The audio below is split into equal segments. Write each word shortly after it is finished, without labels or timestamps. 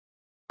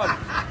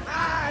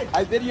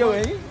I video,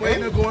 eh?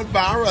 We're going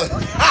viral.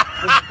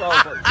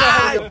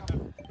 Y'all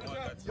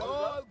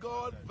Y'all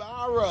going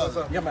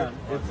viral. Yeah, man.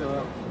 It's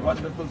a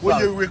wonderful When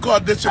you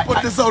record this, you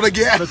put this out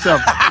again. It's a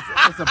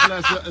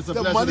pleasure. It's a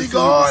The pleasure. money to see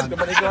gone. you, The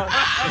man. money gone.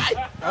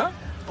 Huh?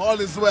 All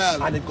is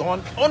well. And it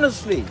gone,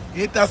 honestly.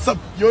 Ain't that some,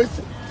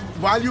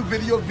 while you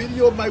video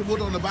my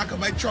wood on the back of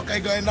my truck, I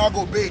going now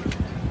go bake.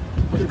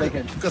 What you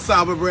making?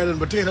 Cassava bread and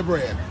potato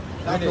bread.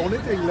 That's the only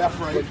thing left,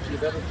 right? You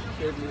better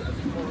save me a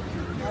before.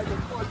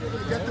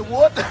 Get the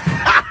wood?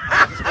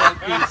 One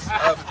piece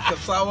of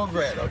cassava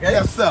bread, okay?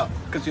 Yes, sir.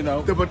 Because, you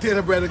know, The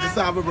potato bread and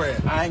cassava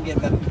bread. I ain't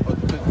getting nothing but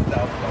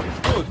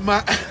 $50,000 food.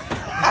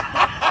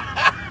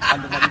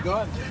 And the money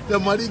gone. The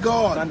money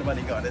gone. And the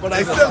money gone. But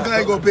I still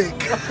gotta go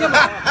bake.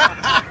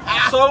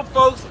 So,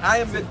 folks, I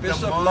am with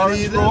Bishop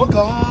Lawrence Road.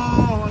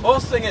 Gone. Oh,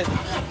 sing it.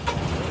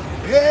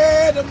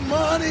 Yeah, the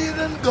money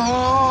done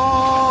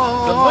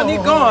gone. The money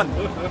gone.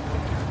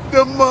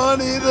 The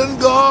money done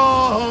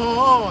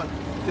gone.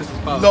 This is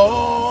powerful.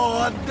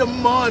 Lord, the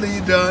money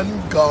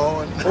done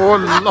gone. Oh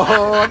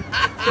Lord,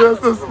 this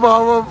is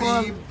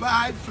powerful. We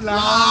buy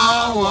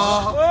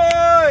flour.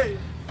 Oi!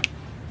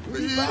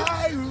 We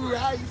buy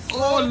rice.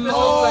 Oh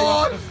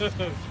Lord,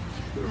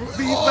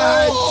 We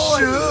buy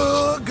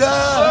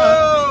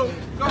sugar.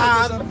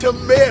 And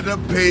tomato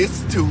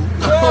paste too.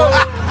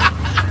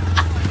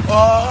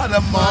 Oh,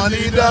 the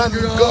money done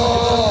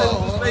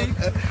gone.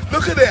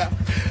 Look at that.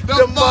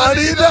 The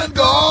money done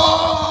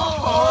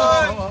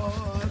gone.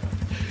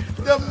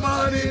 The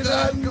money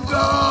done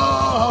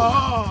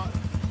gone.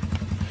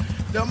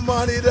 The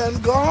money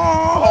done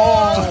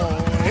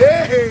gone.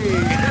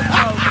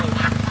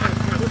 Hey.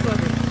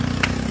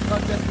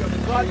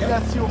 God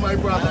bless you, my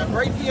brother.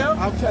 Right here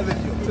I'm telling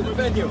you. to the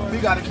venue. We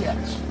got to catch.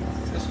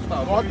 This is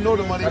powerful. God know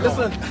the money Now gone.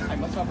 listen, I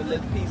must have a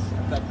little piece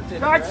of that potato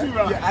Catchy,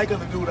 bread. Yeah, I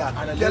gonna do that.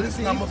 And a Get little this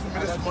piece number for me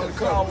of this that morning.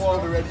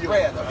 cassava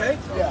bread, okay?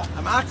 Yeah.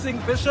 I'm asking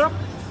Bishop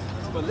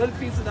for a little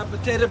piece of that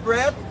potato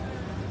bread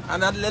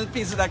and that little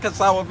piece of that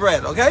cassava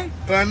bread, okay?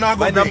 I'm not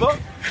My gonna number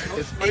bake.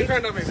 is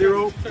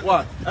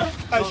 801.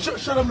 Huh?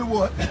 Show them the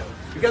wood.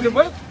 You get the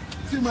what?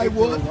 See my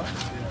wood?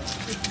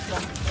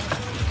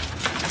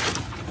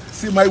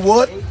 See my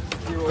wood?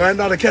 Going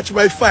down to catch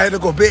my fire to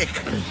go bake.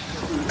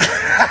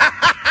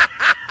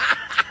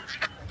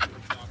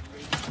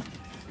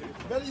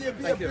 Whether you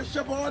be a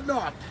bishop or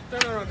not.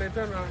 turn around, then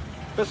turn around.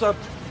 Bishop,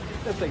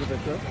 let's take a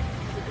picture.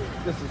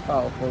 This is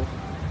powerful.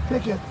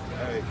 Take it.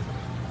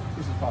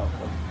 This is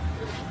powerful.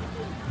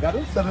 Got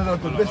it? Send it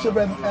out to Bishop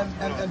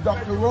and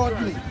Dr.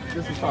 Rodley.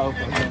 This is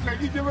powerful.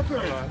 You give it to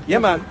her. Yeah,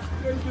 man.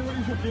 You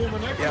should give him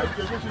an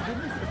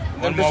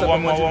extra.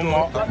 One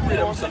more.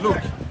 Freedom salute.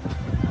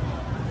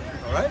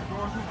 All right?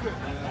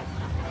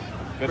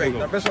 Great.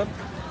 Now, Bishop,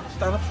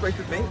 stand up straight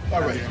with me.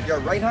 All right. Your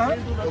right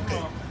hand.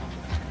 Okay.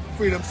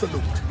 Freedom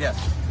salute. Yes.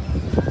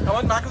 Come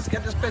on, Marcus,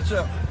 get this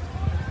picture.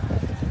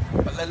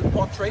 A little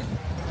portrait.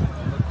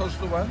 A close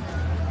to one.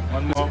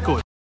 One more.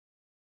 Good.